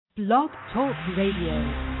Blog Talk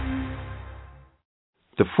Radio.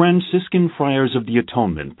 The Franciscan Friars of the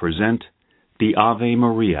Atonement present the Ave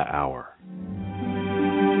Maria Hour.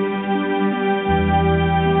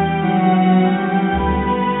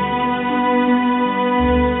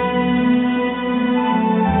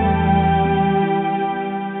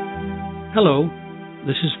 Hello,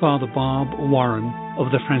 this is Father Bob Warren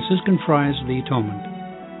of the Franciscan Friars of the Atonement.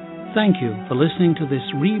 Thank you for listening to this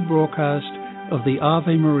rebroadcast of the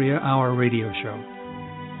Ave Maria Hour radio show.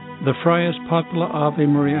 The Friars' popular Ave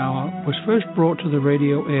Maria Hour was first brought to the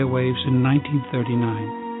radio airwaves in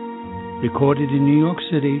 1939, recorded in New York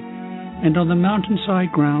City and on the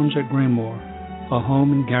mountainside grounds at Graymoor, a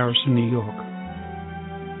home in Garrison, New York.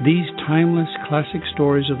 These timeless classic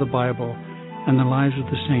stories of the Bible and the lives of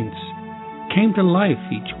the saints came to life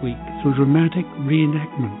each week through dramatic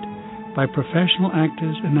reenactment by professional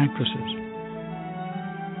actors and actresses.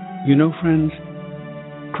 You know, friends,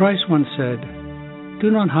 Christ once said,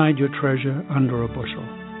 "Do not hide your treasure under a bushel."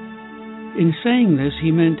 In saying this,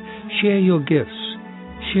 he meant share your gifts,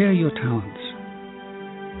 share your talents.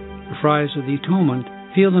 The Friars of the Atonement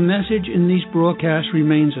feel the message in these broadcasts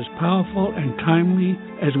remains as powerful and timely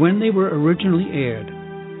as when they were originally aired,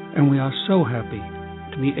 and we are so happy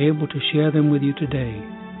to be able to share them with you today.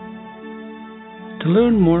 To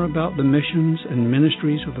learn more about the missions and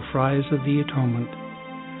ministries of the Friars of the Atonement,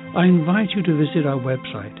 I invite you to visit our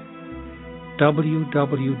website,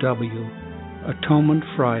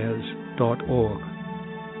 www.atonementfriars.org.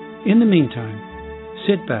 In the meantime,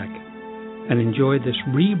 sit back and enjoy this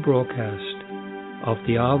rebroadcast of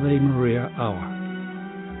the Ave Maria Hour.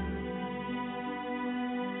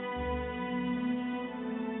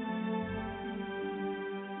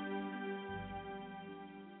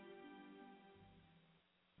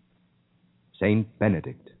 Saint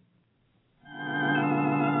Benedict.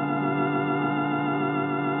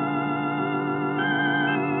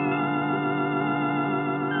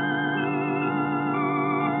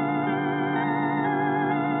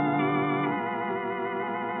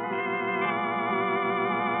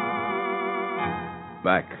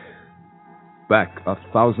 Back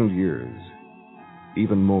 1,000 years,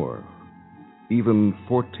 even more, even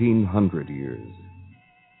 1,400 years.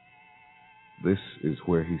 This is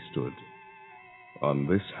where he stood, on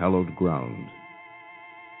this hallowed ground.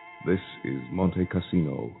 This is Monte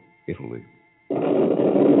Cassino, Italy.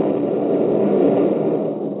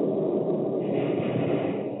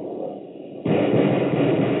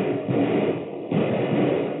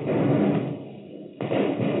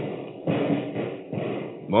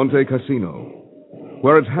 Monte Cassino,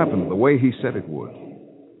 where it happened the way he said it would.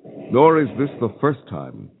 Nor is this the first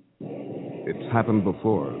time. It's happened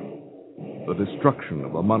before. The destruction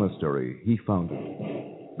of a monastery he founded.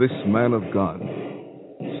 This man of God,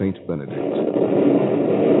 Saint Benedict.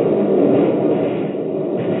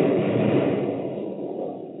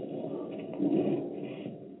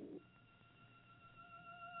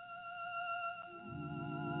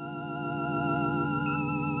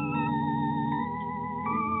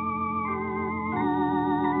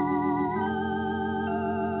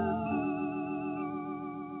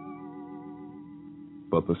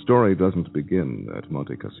 But the story doesn't begin at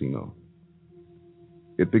Monte Cassino.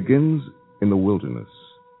 It begins in the wilderness,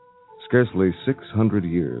 scarcely 600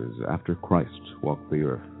 years after Christ walked the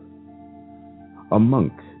earth. A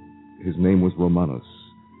monk, his name was Romanus,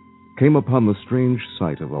 came upon the strange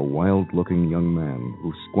sight of a wild-looking young man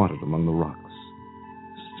who squatted among the rocks,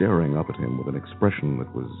 staring up at him with an expression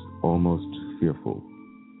that was almost fearful.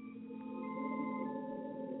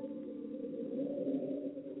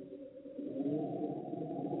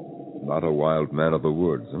 Not a wild man of the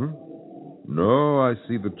woods, huh? No, I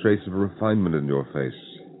see the trace of refinement in your face.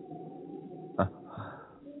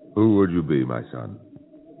 Who would you be, my son?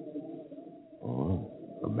 Oh,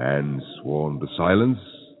 a man sworn to silence?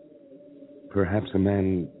 Perhaps a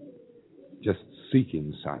man just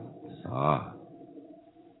seeking silence. Ah.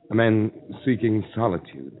 A man seeking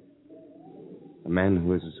solitude. A man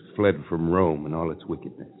who has fled from Rome and all its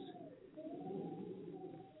wickedness.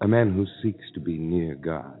 A man who seeks to be near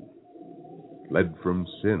God. Fled from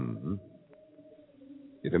sin,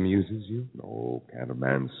 It amuses you? No, can't a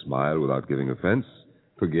man smile without giving offense?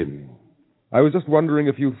 Forgive me. I was just wondering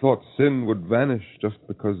if you thought sin would vanish just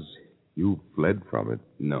because you fled from it.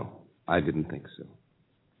 No, I didn't think so.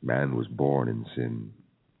 Man was born in sin.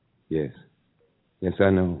 Yes. Yes,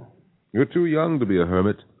 I know. You're too young to be a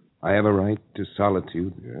hermit. I have a right to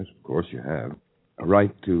solitude. Yes, of course you have. A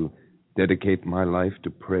right to dedicate my life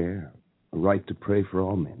to prayer. A right to pray for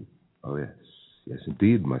all men. Oh, yes. Yes,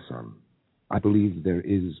 indeed, my son. I believe there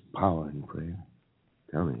is power in prayer.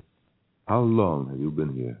 Tell me. How long have you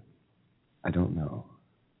been here? I don't know.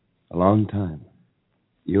 A long time.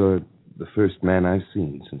 You're the first man I've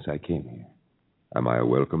seen since I came here. Am I a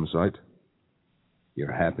welcome sight?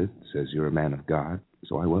 Your habit says you're a man of God,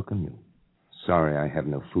 so I welcome you. Sorry I have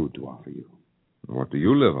no food to offer you. What do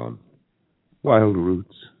you live on? Wild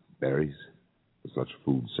roots, berries. Does such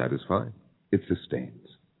food satisfy? It sustains.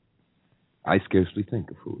 I scarcely think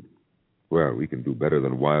of food. Well, we can do better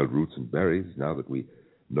than wild roots and berries now that we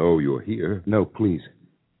know you're here. No, please.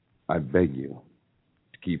 I beg you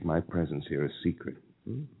to keep my presence here a secret.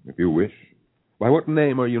 If you wish. By what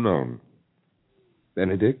name are you known?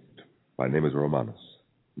 Benedict? My name is Romanus.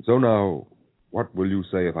 So now, what will you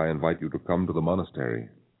say if I invite you to come to the monastery?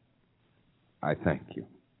 I thank you.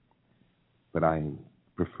 But I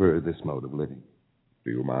prefer this mode of living.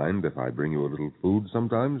 Do you mind if I bring you a little food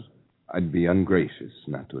sometimes? I'd be ungracious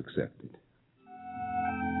not to accept it.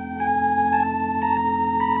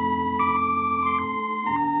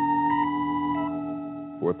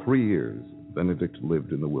 For 3 years, Benedict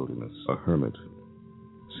lived in the wilderness, a hermit,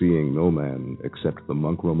 seeing no man except the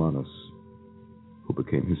monk Romanus, who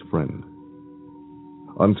became his friend,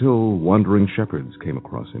 until wandering shepherds came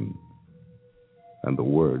across him, and the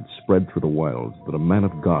word spread through the wilds that a man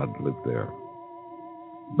of God lived there.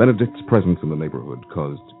 Benedict's presence in the neighborhood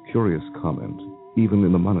caused curious comment, even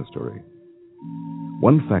in the monastery.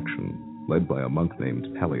 One faction, led by a monk named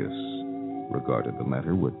Pallius, regarded the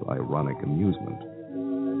matter with ironic amusement.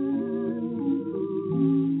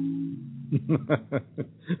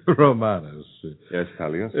 Romanus. Yes,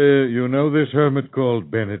 Pallius? You know this hermit called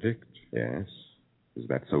Benedict? Yes. Is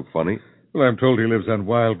that so funny? Well, I'm told he lives on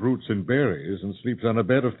wild roots and berries and sleeps on a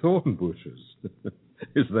bed of thorn bushes.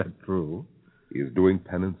 Is that true? He is doing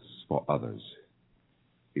penance for others.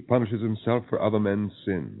 He punishes himself for other men's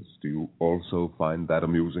sins. Do you also find that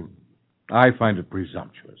amusing? I find it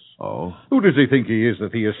presumptuous. Oh? Who does he think he is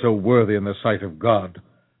that he is so worthy in the sight of God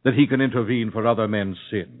that he can intervene for other men's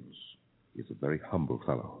sins? He's a very humble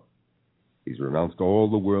fellow. He's renounced all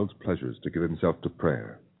the world's pleasures to give himself to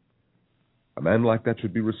prayer. A man like that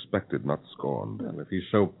should be respected, not scorned. Well, if he's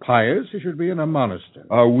so pious, he should be in a monastery.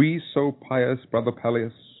 Are we so pious, Brother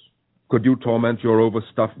Pallius? Could you torment your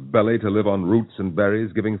overstuffed belly to live on roots and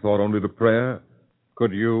berries, giving thought only to prayer?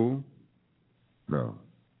 Could you? No.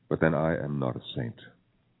 But then I am not a saint.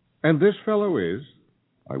 And this fellow is?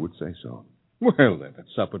 I would say so. Well, then, at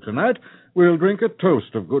supper tonight, we'll drink a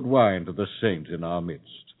toast of good wine to the saint in our midst.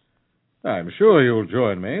 I'm sure you'll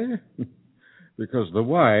join me, because the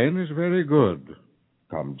wine is very good.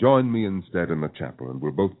 Come, join me instead in the chapel, and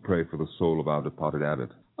we'll both pray for the soul of our departed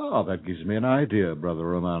abbot. Oh, that gives me an idea, Brother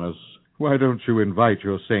Romanus. Why don't you invite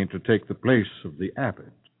your saint to take the place of the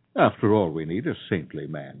abbot? After all, we need a saintly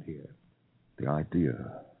man here. The idea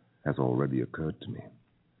has already occurred to me.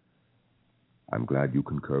 I'm glad you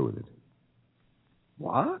concur with it.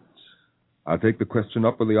 What? I'll take the question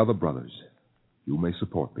up with the other brothers. You may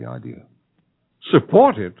support the idea.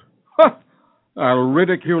 Support it? Ha! I'll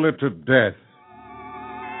ridicule it to death.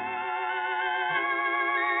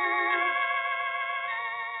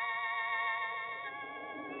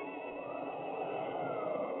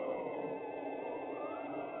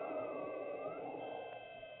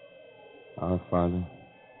 Our Father,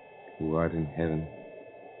 who art in heaven,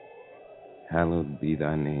 hallowed be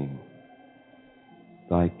thy name.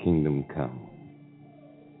 Thy kingdom come.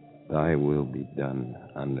 Thy will be done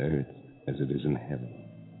on earth as it is in heaven.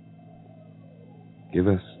 Give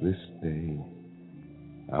us this day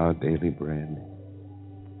our daily bread,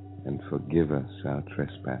 and forgive us our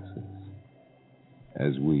trespasses,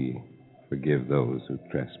 as we forgive those who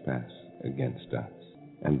trespass against us.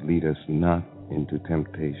 And lead us not into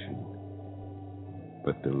temptation,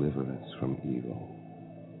 but deliver us from evil.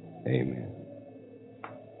 Amen.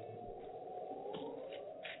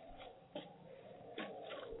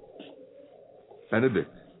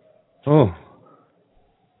 Benedict. Oh,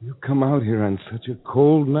 you come out here on such a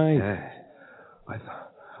cold night.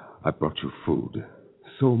 I brought you food.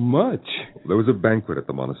 So much. There was a banquet at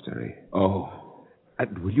the monastery. Oh.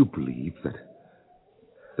 And will you believe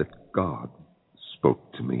that God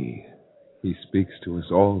spoke to me? He speaks to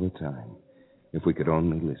us all the time, if we could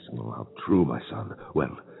only listen. Oh, how true, my son.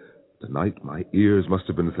 Well, tonight my ears must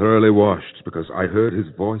have been thoroughly washed, because I heard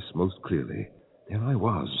his voice most clearly. There I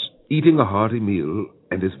was, eating a hearty meal,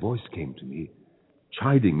 and his voice came to me,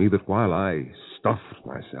 chiding me that while I stuffed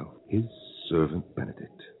myself, his servant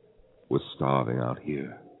Benedict was starving out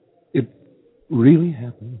here. It really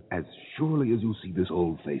happened? As surely as you see this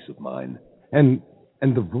old face of mine. And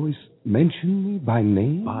the voice mentioned me by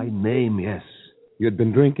name? By name, yes. You had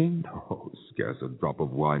been drinking? Oh, scarce a drop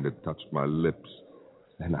of wine had touched my lips.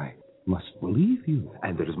 Then must believe you.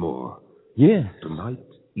 And there is more. Yes. Tonight,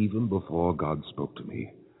 even before God spoke to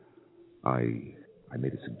me, I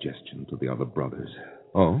made a suggestion to the other brothers.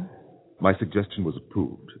 Oh? My suggestion was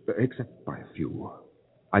approved, except by a few.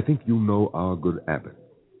 I think you know our good abbot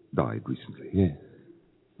died recently. Yes.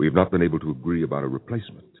 We have not been able to agree about a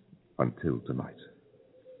replacement until tonight.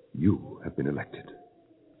 You have been elected.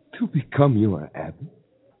 To become your abbot?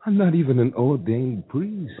 I'm not even an ordained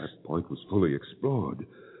priest. That point was fully explored.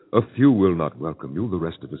 A few will not welcome you, the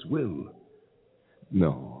rest of us will.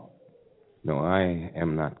 No, I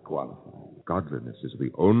am not qualified. Godliness is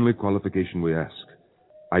the only qualification we ask.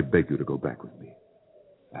 I beg you to go back with me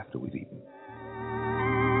after we've eaten.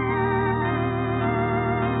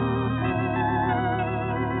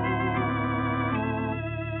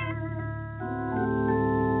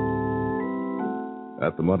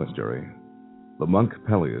 At the monastery, the monk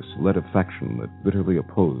Peleus led a faction that bitterly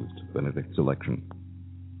opposed Benedict's election.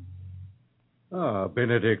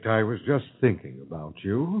 Benedict, I was just thinking about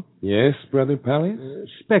you. Yes, Brother Peleus?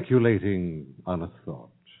 Speculating on a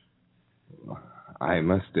thought. I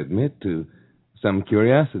must admit to some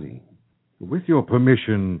curiosity. With your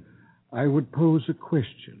permission, I would pose a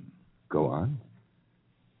question. Go on.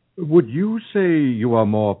 Would you say you are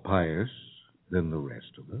more pious than the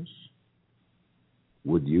rest of us?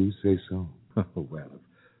 Would you say so? Well,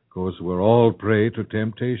 of course, we're all prey to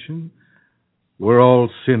temptation. We're all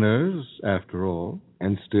sinners, after all.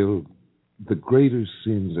 And still, the greater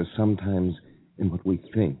sins are sometimes in what we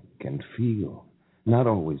think and feel, not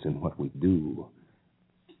always in what we do.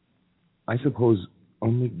 I suppose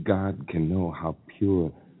only God can know how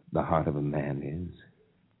pure the heart of a man is.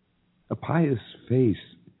 A pious face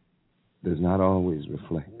does not always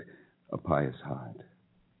reflect a pious heart.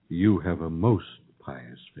 You have a most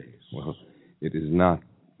pious face. Well, it is not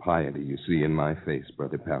piety you see in my face,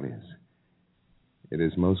 Brother Peleus. It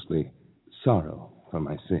is mostly sorrow for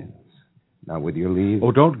my sins. Now, with your leave...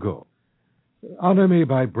 Oh, don't go. Honor me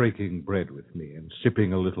by breaking bread with me and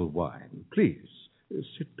sipping a little wine. Please,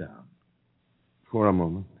 sit down. For a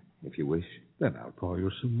moment, if you wish. Then I'll pour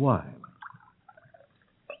you some wine.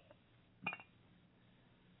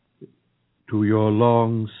 To your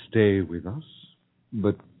long stay with us?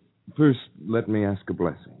 But first, let me ask a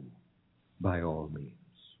blessing. By all means.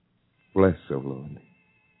 Bless, O Lord,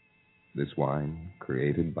 this wine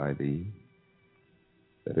created by thee,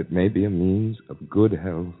 that it may be a means of good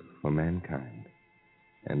health for mankind,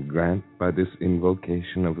 and grant by this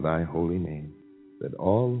invocation of thy holy name that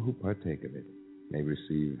all who partake of it may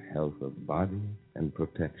receive health of body and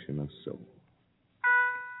protection of soul.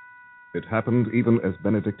 It happened even as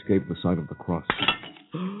Benedict gave the sign of the cross.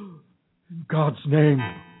 In God's name.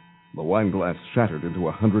 The wine glass shattered into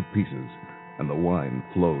 100 pieces, and the wine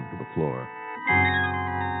flowed to the floor.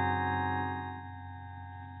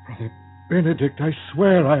 Brother Benedict, I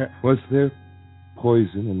swear Was there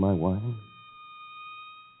poison in my wine?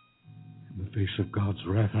 In the face of God's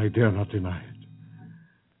wrath, I dare not deny it.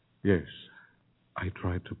 Yes, I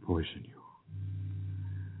tried to poison you.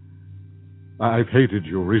 I've hated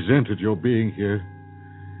you, resented your being here.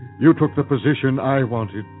 You took the position I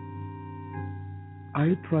wanted.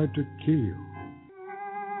 I tried to kill you.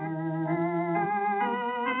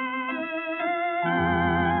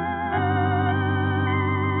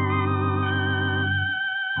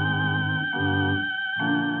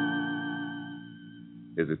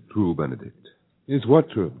 Is it true, Benedict? Is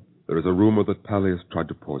what true? There is a rumor that Peleus tried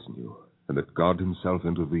to poison you, and that God himself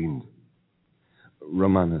intervened.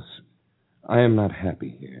 Romanus, I am not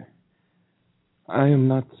happy here. I am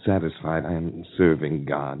not satisfied I am serving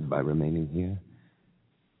God by remaining here.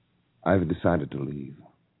 I've decided to leave.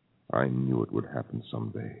 I knew it would happen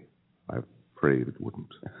someday. I prayed it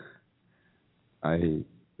wouldn't. I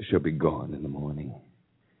shall be gone in the morning.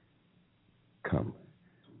 Come.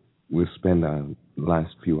 We'll spend our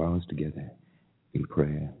last few hours together in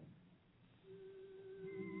prayer.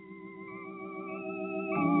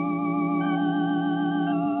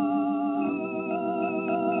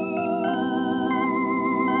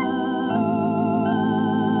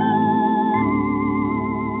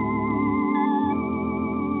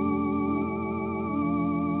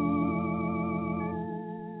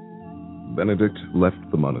 Benedict left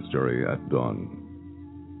the monastery at dawn,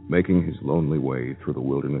 making his lonely way through the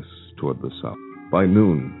wilderness toward the south. By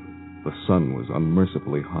noon, the sun was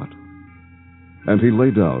unmercifully hot, and he lay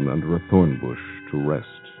down under a thorn bush to rest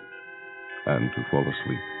and to fall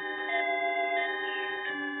asleep.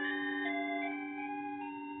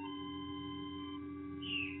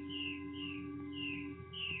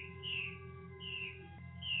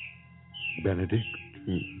 Benedict?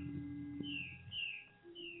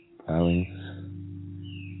 Peleus,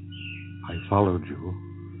 followed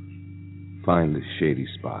you. Find a shady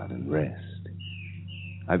spot and rest.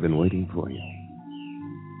 I've been waiting for you.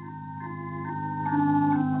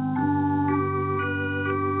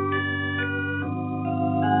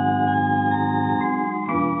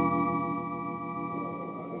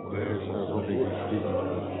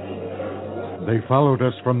 They followed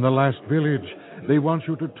us from the last village. They want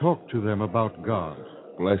you to talk to them about God.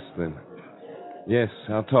 Bless them. Yes,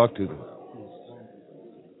 I'll talk to them.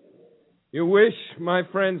 You wish, my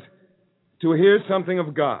friends, to hear something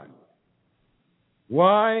of God.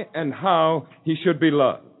 Why and how he should be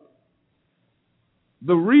loved.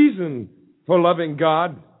 The reason for loving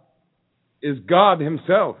God is God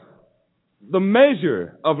himself. The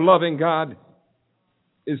measure of loving God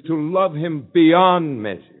is to love him beyond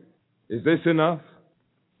measure. Is this enough?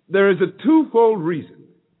 There is a twofold reason,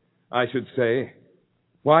 I should say,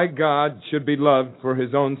 why God should be loved for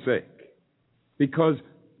his own sake. Because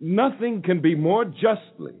nothing can be more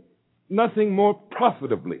justly, nothing more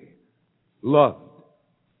profitably loved.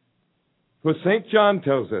 For St. John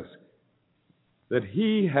tells us that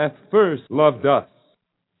he hath first loved us.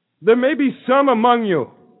 There may be some among you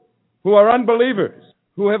who are unbelievers,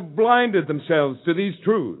 who have blinded themselves to these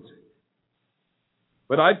truths.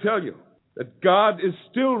 But I tell you that God is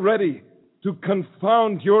still ready to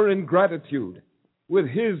confound your ingratitude with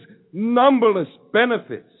his numberless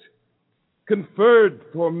benefits conferred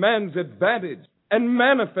for man's advantage and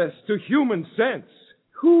manifest to human sense.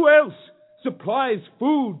 Who else supplies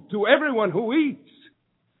food to everyone who eats,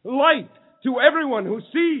 light to everyone who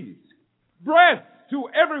sees, breath to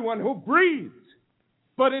everyone who breathes?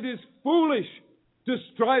 But it is foolish to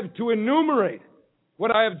strive to enumerate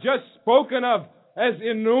what I have just spoken of as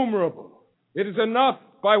innumerable. It is enough,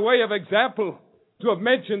 by way of example, to have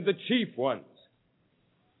mentioned the chief ones: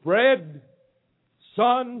 bread,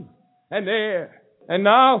 sun, and air. And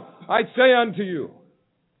now I say unto you,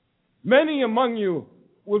 many among you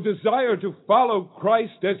will desire to follow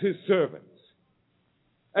Christ as his servants,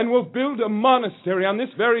 and will build a monastery on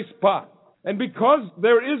this very spot. And because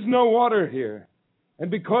there is no water here,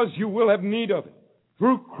 and because you will have need of it,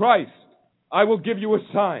 through Christ I will give you a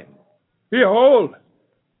sign. Behold,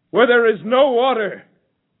 where there is no water,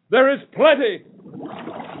 there is plenty.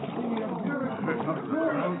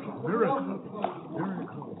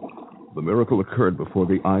 The miracle occurred before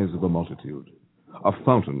the eyes of the multitude. A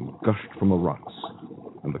fountain gushed from the rocks,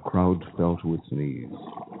 and the crowd fell to its knees,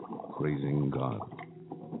 praising God.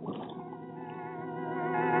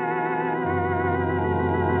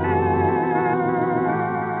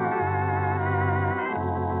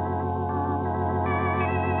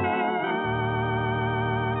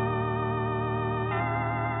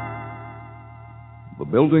 The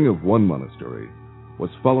building of one monastery was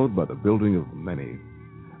followed by the building of many,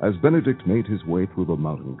 as Benedict made his way through the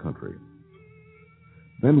mountain country.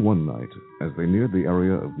 Then one night, as they neared the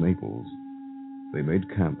area of Naples, they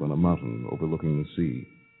made camp on a mountain overlooking the sea,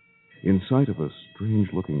 in sight of a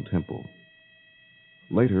strange-looking temple.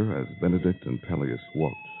 Later, as Benedict and Pelleas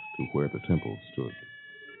walked to where the temple stood.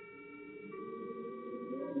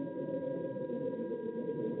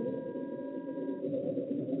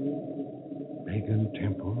 Pagan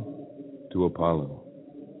temple? To Apollo.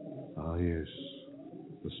 Ah, yes,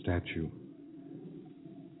 the statue.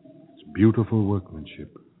 It's beautiful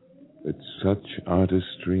workmanship. That such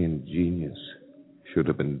artistry and genius should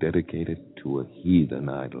have been dedicated to a heathen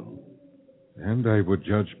idol. And I would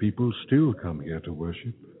judge people still come here to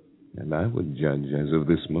worship. And I would judge as of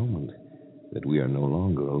this moment that we are no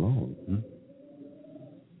longer alone.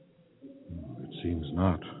 It seems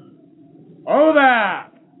not. Oh, there!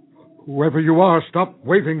 Whoever you are, stop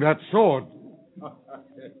waving that sword.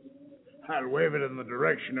 I'll wave it in the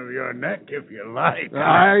direction of your neck if you like.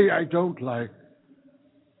 I don't like.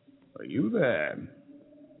 Are you there?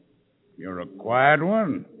 You're a quiet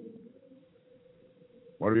one.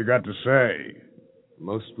 What have you got to say?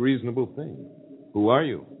 Most reasonable thing. Who are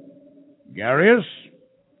you? Garius,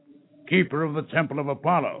 keeper of the Temple of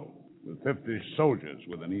Apollo, with 50 soldiers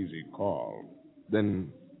with an easy call.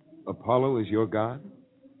 Then Apollo is your god?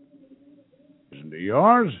 Isn't he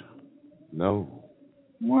yours? No.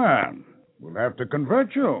 Well, we'll have to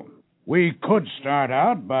convert you. We could start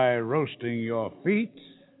out by roasting your feet.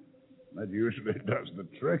 That usually does the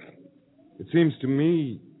trick. It seems to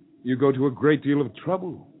me you go to a great deal of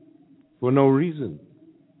trouble for no reason.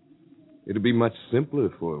 It'd be much simpler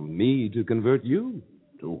for me to convert you.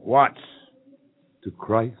 To what? To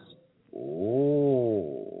Christ.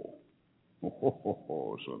 Oh,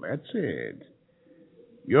 so that's it.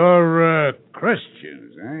 You're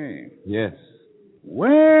Christians, eh? Yes.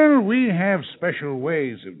 Well, we have special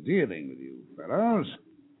ways of dealing with you, fellows.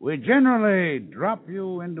 We generally drop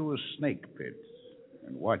you into a snake pit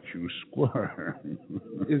and watch you squirm.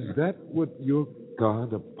 Is that what your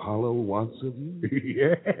god Apollo wants of you?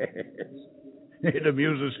 Yes. It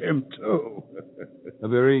amuses him, too. A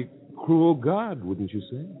very cruel god, wouldn't you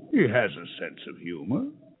say? He has a sense of humor.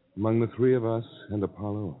 Among the three of us and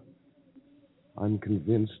Apollo, I'm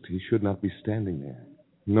convinced he should not be standing there,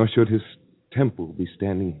 nor should his temple be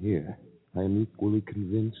standing here. I am equally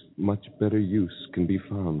convinced much better use can be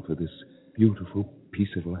found for this beautiful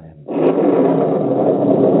piece of land.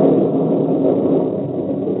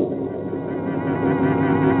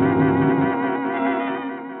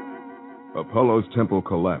 Apollo's temple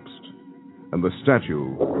collapsed, and the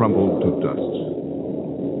statue crumbled to dust.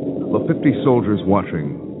 The 50 soldiers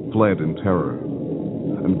watching fled in terror,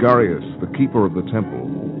 and Garius, the keeper of the temple,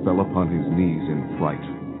 fell upon his knees in fright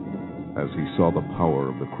as he saw the power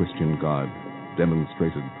of the Christian God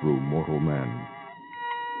demonstrated through mortal man.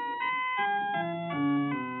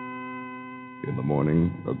 In the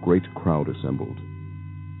morning, a great crowd assembled,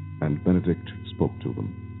 and Benedict spoke to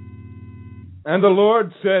them. And the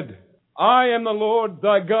Lord said, I am the Lord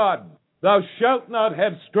thy God. Thou shalt not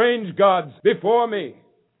have strange gods before me.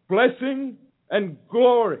 Blessing and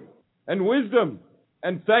glory and wisdom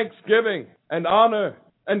and thanksgiving and honor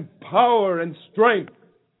and power and strength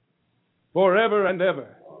forever and ever.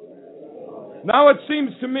 Now it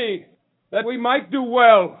seems to me that we might do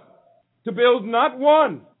well to build not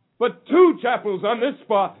one, but 2 chapels on this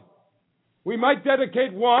spot. We might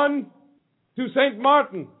dedicate one to St.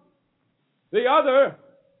 Martin, the other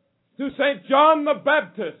to St. John the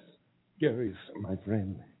Baptist. Garius, my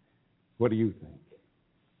friend, what do you think?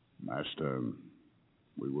 Master,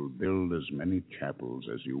 we will build as many chapels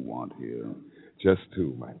as you want here. Just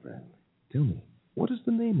 2, my friend. Tell me, what is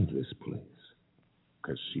the name of this place?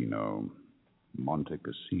 Casino. Monte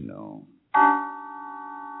Cassino.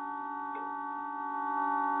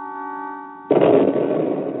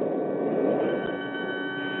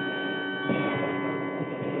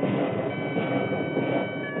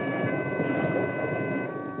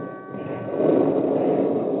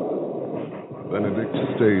 Benedict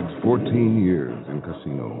stayed 14 years in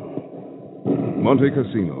Cassino. Monte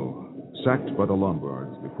Cassino, sacked by the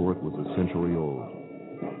Lombards before it was a century old.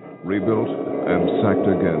 Rebuilt and sacked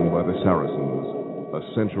again by the Saracens a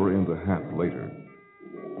century and a half later.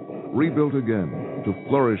 Rebuilt again to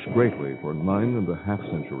flourish greatly for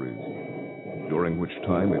 9.5 centuries, during which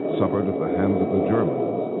time it suffered at the hands of the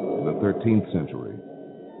Germans in the 13th century,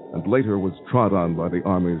 and later was trod on by the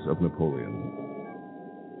armies of Napoleon.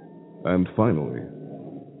 And finally,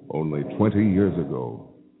 only 20 years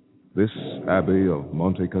ago, this abbey of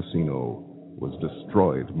Monte Cassino was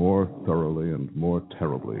destroyed more thoroughly and more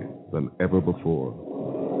terribly than ever before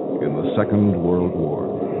in the Second World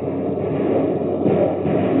War.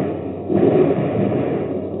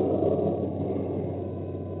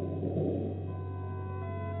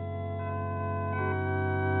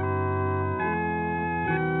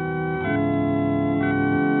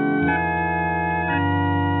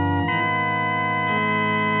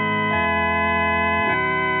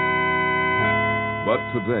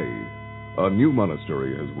 But today, a new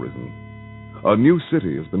monastery has risen. A new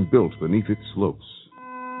city has been built beneath its slopes.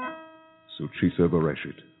 Suchisa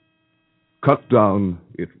Bereshit. Cut down,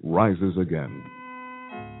 it rises again.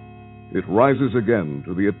 It rises again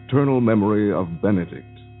to the eternal memory of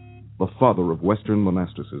Benedict, the father of Western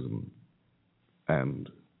monasticism, and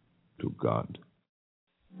to God.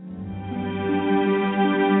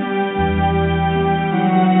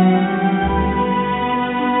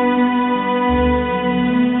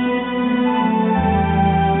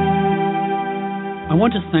 I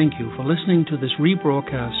want to thank you for listening to this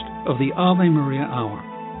rebroadcast of the Ave Maria Hour,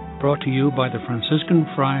 brought to you by the Franciscan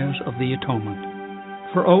Friars of the Atonement.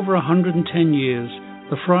 For over 110 years,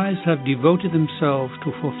 the friars have devoted themselves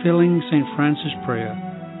to fulfilling St. Francis' prayer,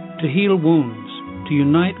 to heal wounds, to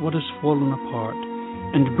unite what has fallen apart,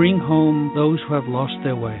 and to bring home those who have lost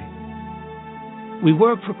their way. We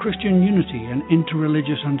work for Christian unity and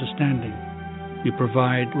interreligious understanding. We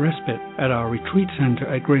provide respite at our retreat center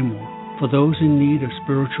at Greymoor for those in need of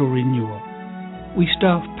spiritual renewal. We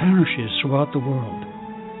staff parishes throughout the world,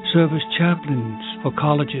 serve as chaplains for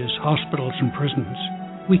colleges, hospitals, and prisons.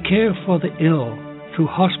 We care for the ill through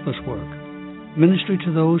hospice work, ministry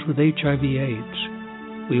to those with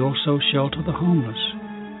HIV/AIDS. We also shelter the homeless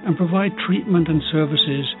and provide treatment and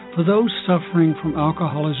services for those suffering from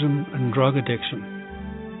alcoholism and drug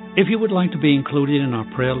addiction. If you would like to be included in our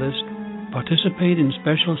prayer list, participate in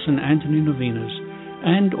special St. Anthony novenas,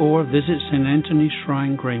 and or visit St. Anthony's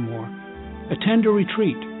Shrine, Greymoor, attend a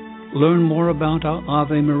retreat, learn more about our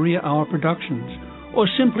Ave Maria Hour productions, or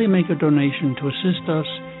simply make a donation to assist us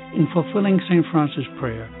in fulfilling St. Francis'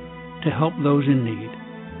 prayer to help those in need,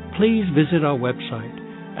 please visit our website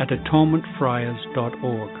at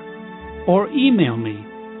atonementfriars.org or email me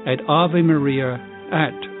at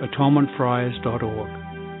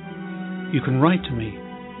avemaria@atonementfriars.org. You can write to me,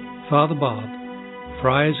 Father Bob,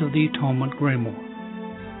 Friars of the Atonement, Graymoor,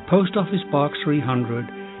 Post Office Box 300,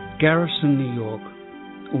 Garrison, New York,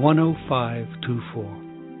 10524.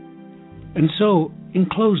 And so, in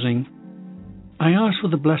closing, I ask for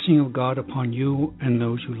the blessing of God upon you and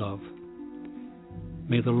those you love.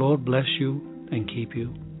 May the Lord bless you and keep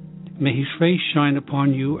you. May his face shine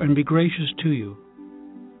upon you and be gracious to you.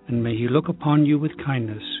 And may he look upon you with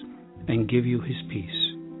kindness and give you his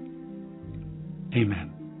peace.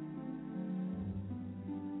 Amen.